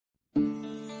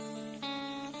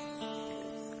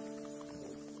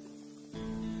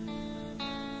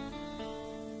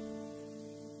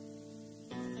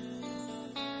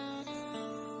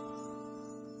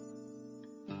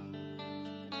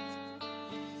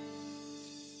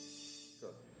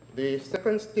The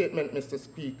second statement, Mr.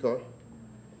 Speaker,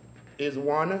 is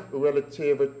one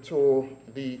relative to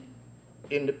the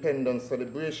independence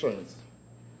celebrations.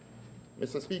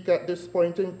 Mr. Speaker, at this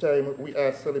point in time, we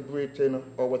are celebrating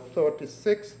our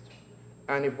 36th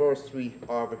anniversary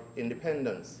of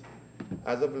independence.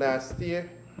 As of last year,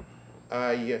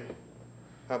 I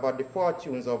have had the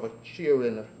fortunes of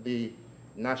chairing the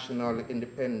National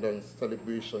Independence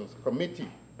Celebrations Committee.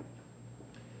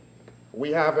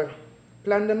 We have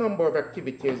planned a number of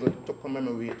activities to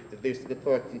commemorate this, the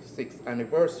 36th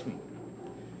anniversary.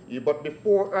 But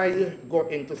before I go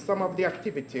into some of the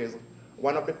activities,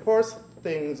 one of the first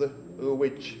things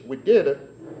which we did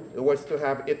was to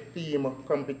have a theme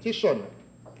competition.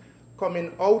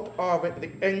 Coming out of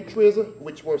the entries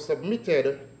which were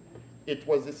submitted, it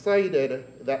was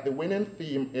decided that the winning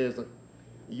theme is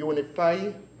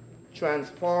Unify,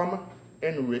 Transform,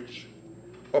 Enrich,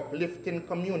 Uplifting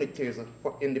Communities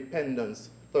for Independence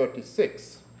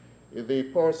 36. The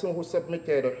person who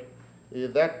submitted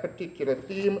that particular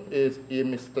theme is a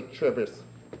Mr. Travis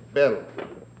Bell.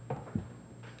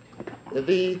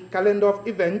 The calendar of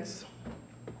events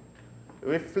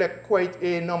reflect quite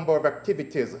a number of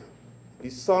activities.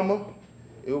 Some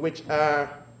which are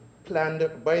planned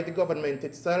by the government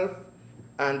itself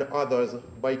and others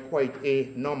by quite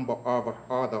a number of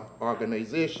other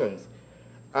organizations.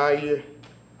 I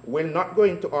will not go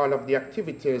into all of the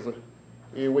activities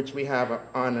which we have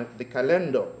on the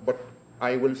calendar, but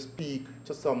I will speak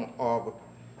to some of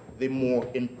the more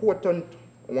important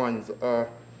ones.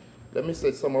 Let me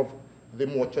say some of the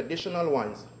more traditional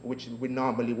ones, which we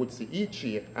normally would see each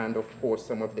year, and of course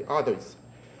some of the others.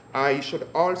 I should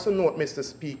also note, Mr.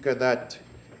 Speaker, that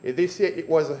this year it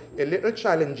was a little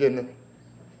challenging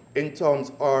in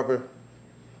terms of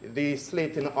the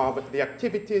slating of the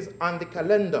activities on the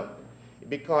calendar,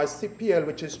 because CPL,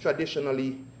 which is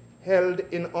traditionally held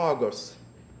in August,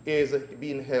 is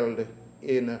being held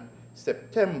in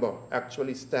September,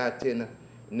 actually starting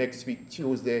next week,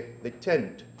 Tuesday the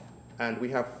 10th. And we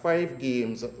have 5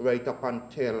 games right up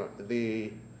until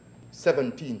the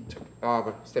 17th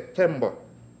of September.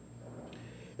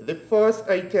 The first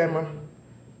item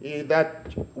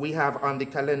that we have on the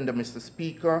calendar, Mr.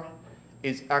 Speaker,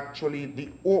 is actually the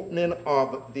opening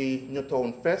of the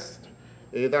Newtown Fest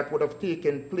that would have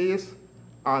taken place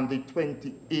on the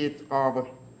 28th of,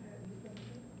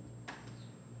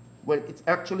 well, it's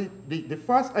actually, the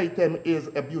first item is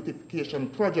a beautification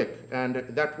project, and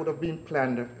that would have been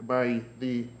planned by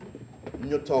the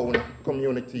Newtown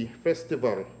Community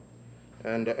Festival.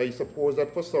 And I suppose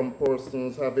that for some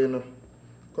persons, having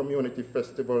community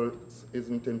festivals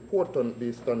isn't important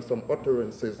based on some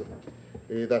utterances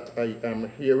that I am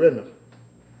hearing.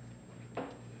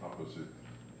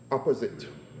 Opposite.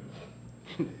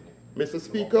 Mr.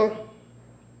 Speaker,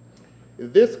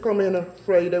 this coming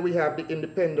Friday we have the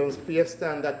Independence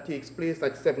Fiesta, and that takes place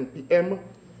at 7 p.m.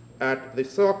 at the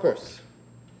Circus.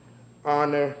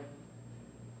 On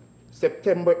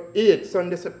September 8th,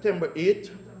 Sunday, September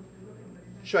 8th,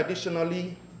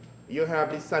 traditionally you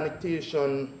have the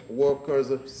sanitation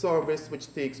workers service,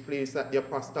 which takes place at the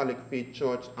Apostolic Faith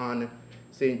Church on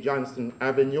St. Johnston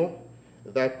Avenue.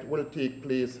 That will take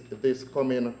place this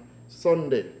coming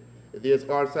Sunday. There's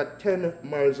also a 10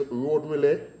 miles road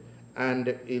relay, and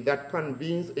that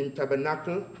convenes in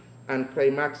Tabernacle and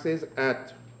climaxes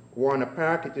at Warner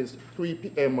Park. It is 3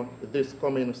 p.m. this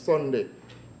coming Sunday.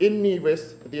 In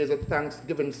Nevis, there's a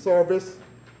Thanksgiving service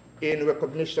in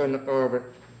recognition of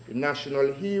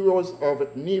national heroes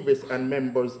of Nevis and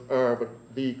members of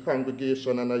the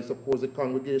congregation, and I suppose the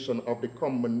congregation of the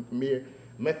Common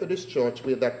Methodist Church,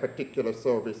 where that particular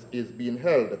service is being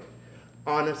held.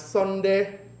 On a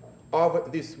Sunday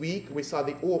of this week, we saw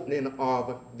the opening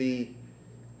of the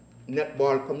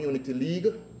Netball Community League.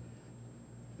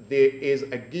 There is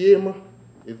a game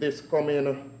this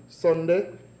coming Sunday,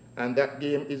 and that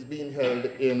game is being held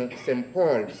in St.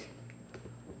 Paul's.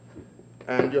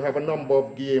 And you have a number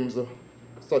of games,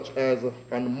 such as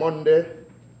on Monday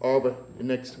of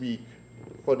next week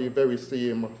for the very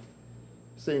same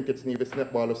St. Kitts Nevis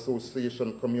Netball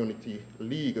Association Community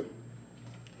League.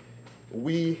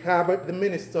 We have the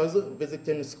ministers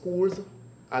visiting schools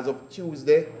as of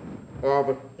Tuesday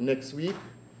of next week,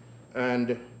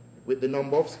 and with the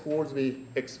number of schools, we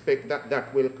expect that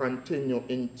that will continue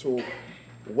into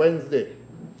Wednesday.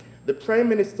 The Prime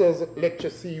Minister's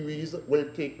lecture series will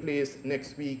take place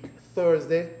next week,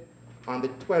 Thursday, on the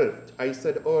 12th. I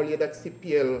said earlier that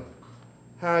CPL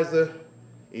has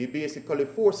basically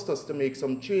forced us to make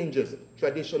some changes.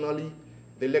 Traditionally,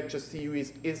 the lecture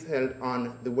series is held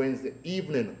on the Wednesday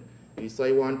evening, So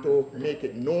I want to make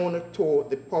it known to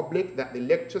the public that the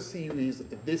lecture series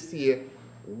this year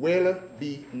will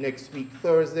be next week,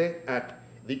 Thursday, at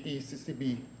the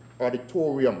ECCB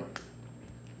auditorium.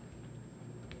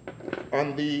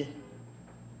 On the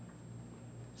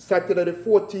Saturday the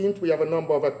 14th, we have a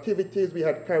number of activities. We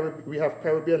have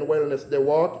Caribbean Wellness Day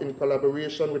Walk in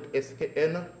collaboration with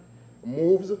SKN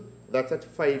Moves. That's at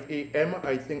 5 a.m.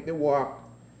 I think the walk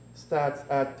starts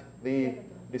at the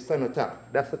cenotaph.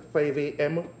 That's at 5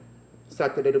 a.m.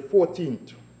 Saturday the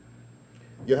 14th.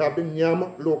 You have the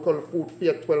NYAM Local Food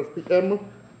Fair 12 p.m.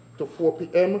 to 4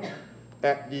 p.m.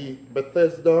 at the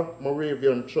Bethesda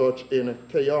Moravian Church in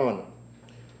Shawn.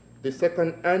 The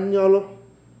second annual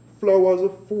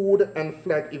Flowers, Food and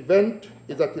Flag event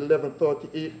is at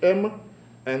 11:30 a.m.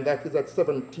 and that is at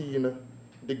 17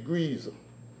 degrees.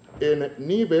 In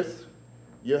Nevis,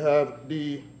 you have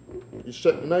the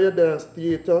Sheknaya Dance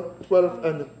Theatre 12th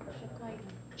and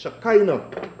Shekinah,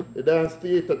 the Dance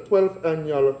Theatre 12th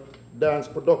annual dance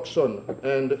production,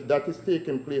 and that is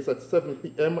taking place at 7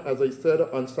 p.m. as I said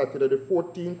on Saturday the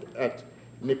 14th at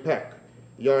NIPAC.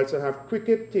 You also have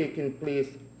cricket taking place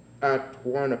at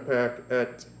Warner Park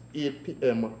at 8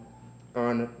 p.m.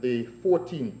 on the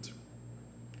 14th.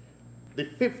 The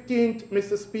 15th,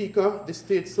 Mr. Speaker, the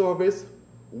state service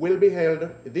will be held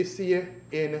this year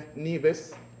in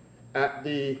Nevis at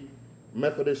the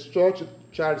Methodist Church,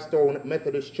 Charlestown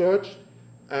Methodist Church,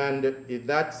 and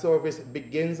that service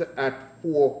begins at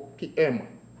 4 p.m.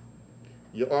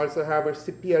 You also have a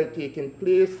CPL taking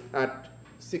place at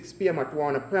 6 p.m. at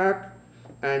Warner Park,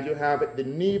 and you have the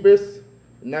Nevis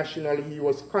National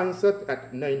Heroes Concert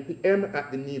at 9 p.m.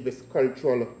 at the Nevis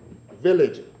Cultural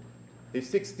Village. The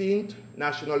 16th,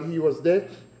 National Heroes Day,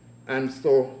 and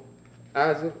so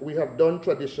as we have done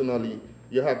traditionally,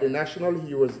 you have the National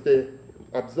Heroes Day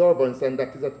observance, and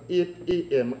that is at 8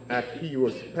 a.m. at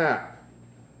Heroes Park.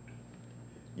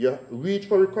 Your Reach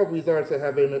for Recovery is also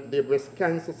having the Breast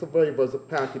Cancer Survivors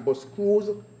Party Bus Cruise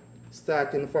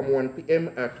starting from 1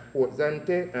 p.m. at Port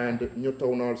Zante, and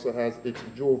Newtown also has its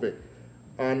Jove.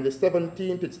 On the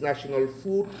 17th, it's National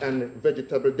Fruit and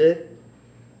Vegetable Day.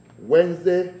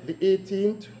 Wednesday, the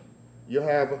 18th, you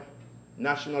have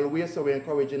National Wear, so we're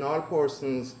encouraging all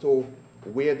persons to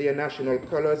wear their national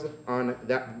colors on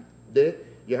that day.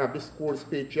 You have the school's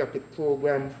patriotic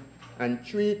program and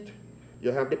treat.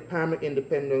 You have the Palm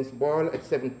Independence Ball at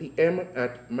 7 p.m.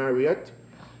 at Marriott.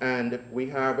 And we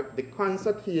have the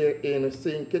concert here in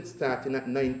St. Kitts starting at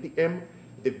 9 p.m.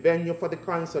 The venue for the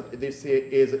concert this year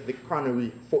is the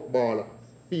Connery Football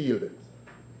Field.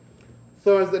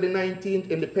 Thursday the 19th,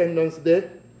 Independence Day,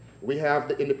 we have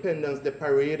the Independence Day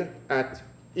Parade at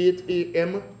 8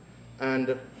 a.m.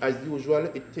 and as usual,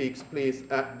 it takes place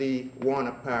at the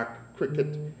Warner Park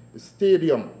Cricket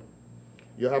Stadium.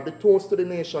 You have the Toast to the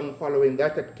Nation following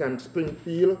that at Camp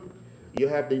Springfield. You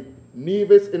have the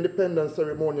Nevis Independence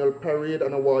Ceremonial Parade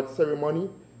and Award Ceremony.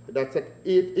 That's at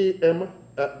 8 a.m.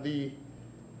 at the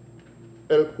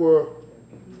El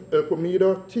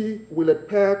Comido T. Willett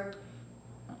Park.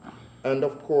 And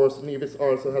of course, Nevis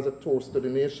also has a Toast to the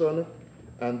Nation,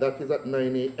 and that is at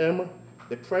 9 a.m.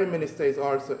 The Prime Minister is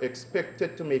also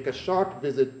expected to make a short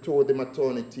visit to the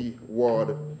maternity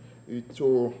ward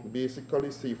to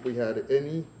basically see if we had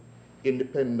any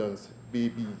independence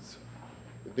babies.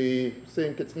 The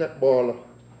St. Kitts Netball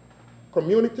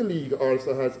Community League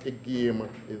also has a game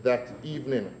that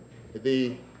evening.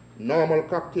 The normal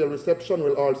cocktail reception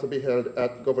will also be held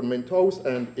at Government House,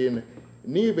 and in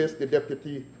Nevis, the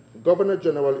Deputy Governor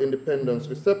General Independence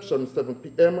Reception, 7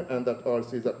 p.m., and that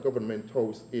also is at Government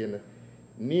House in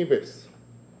Nevis.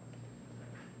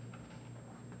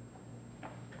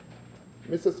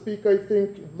 Mr. Speaker, I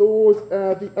think those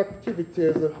are the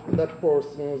activities that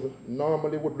persons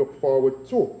normally would look forward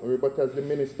to. But as the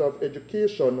Minister of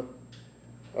Education,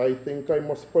 I think I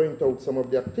must point out some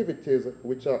of the activities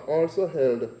which are also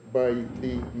held by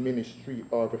the Ministry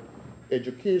of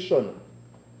Education.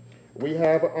 We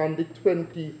have on the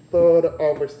 23rd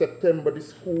of September the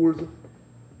school's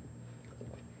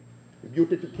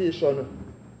beautification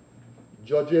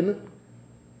judging.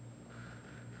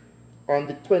 On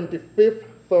the 25th,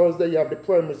 Thursday, you have the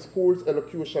primary school's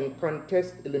elocution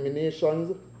contest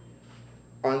eliminations.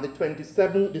 On the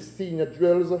 27th, the senior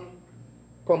drills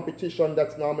competition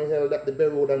that's normally held at the Bay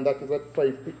Road, and that is at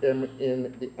 5 p.m.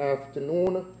 in the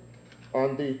afternoon.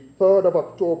 On the 3rd of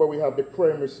October, we have the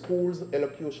primary school's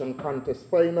elocution contest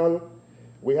final.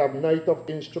 We have Night of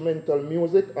Instrumental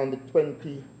Music on the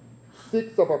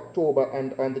 26th of October,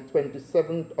 and on the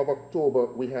 27th of October,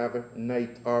 we have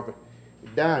Night of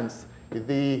Dance.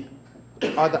 The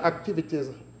other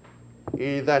activities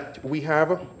that we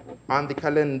have on the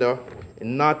calendar,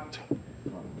 not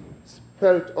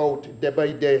spelled out day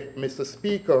by day, Mr.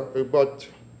 Speaker, but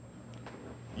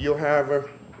you have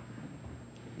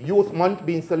Youth Month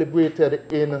being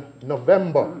celebrated in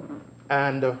November,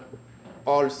 and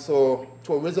also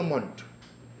Tourism Month.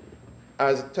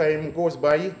 As time goes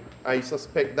by, I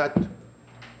suspect that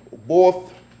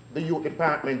both the Youth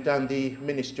Department and the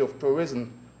Ministry of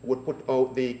Tourism would put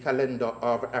out the calendar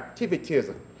of activities.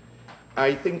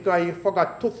 I think I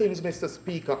forgot two things, Mr.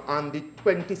 Speaker. On the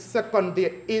 22nd,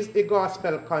 there is a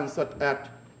gospel concert at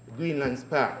Greenlands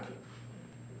Park.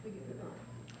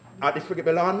 At the Frigate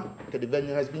Bellon, okay, the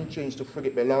venue has been changed to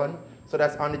Frigate Bellon. So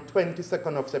that's on the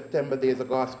 22nd of September, there's a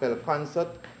gospel concert,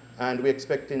 and we're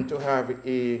expecting to have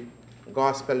a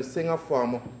gospel singer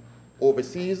from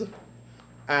overseas.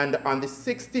 And on the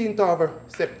 16th of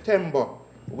September,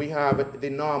 we have the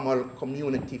normal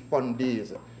community fun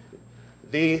days.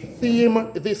 The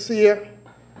theme this year,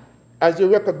 as you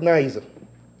recognize,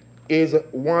 is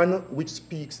one which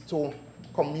speaks to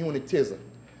communities.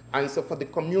 And so for the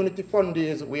community fun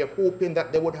days, we are hoping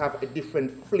that they would have a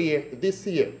different flair this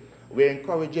year. We're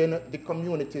encouraging the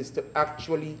communities to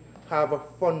actually have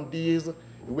fun days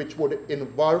which would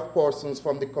involve persons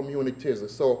from the communities.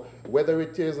 So whether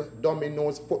it is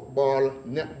dominoes, football,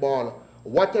 netball,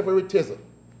 whatever it is,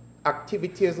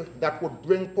 activities that would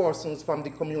bring persons from the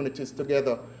communities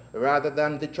together, rather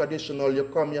than the traditional, you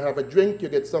come, you have a drink, you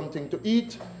get something to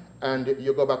eat, and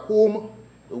you go back home.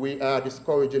 We are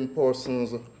discouraging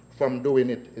persons from doing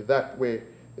it that way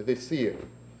this year.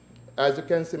 As you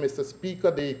can see, Mr. Speaker,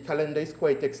 the calendar is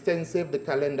quite extensive. The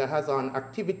calendar has on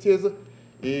activities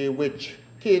which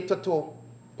cater to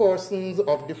persons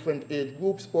of different age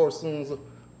groups, persons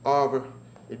of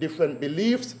different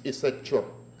beliefs, etc.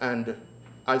 And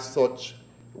as such,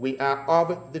 we are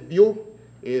of the view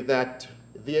that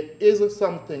there is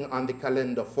something on the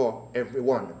calendar for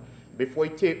everyone. Before I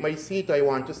take my seat, I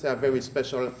want to say a very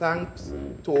special thanks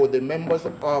to the members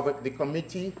of the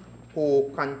committee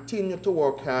who continue to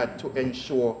work hard to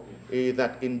ensure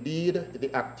that indeed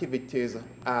the activities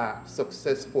are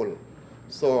successful.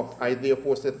 So I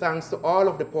therefore say thanks to all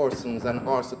of the persons and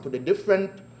also to the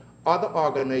different other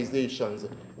organizations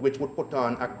which would put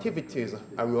on activities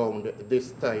around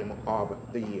this time of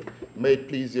the year. May it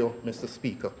please you, Mr.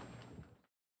 Speaker.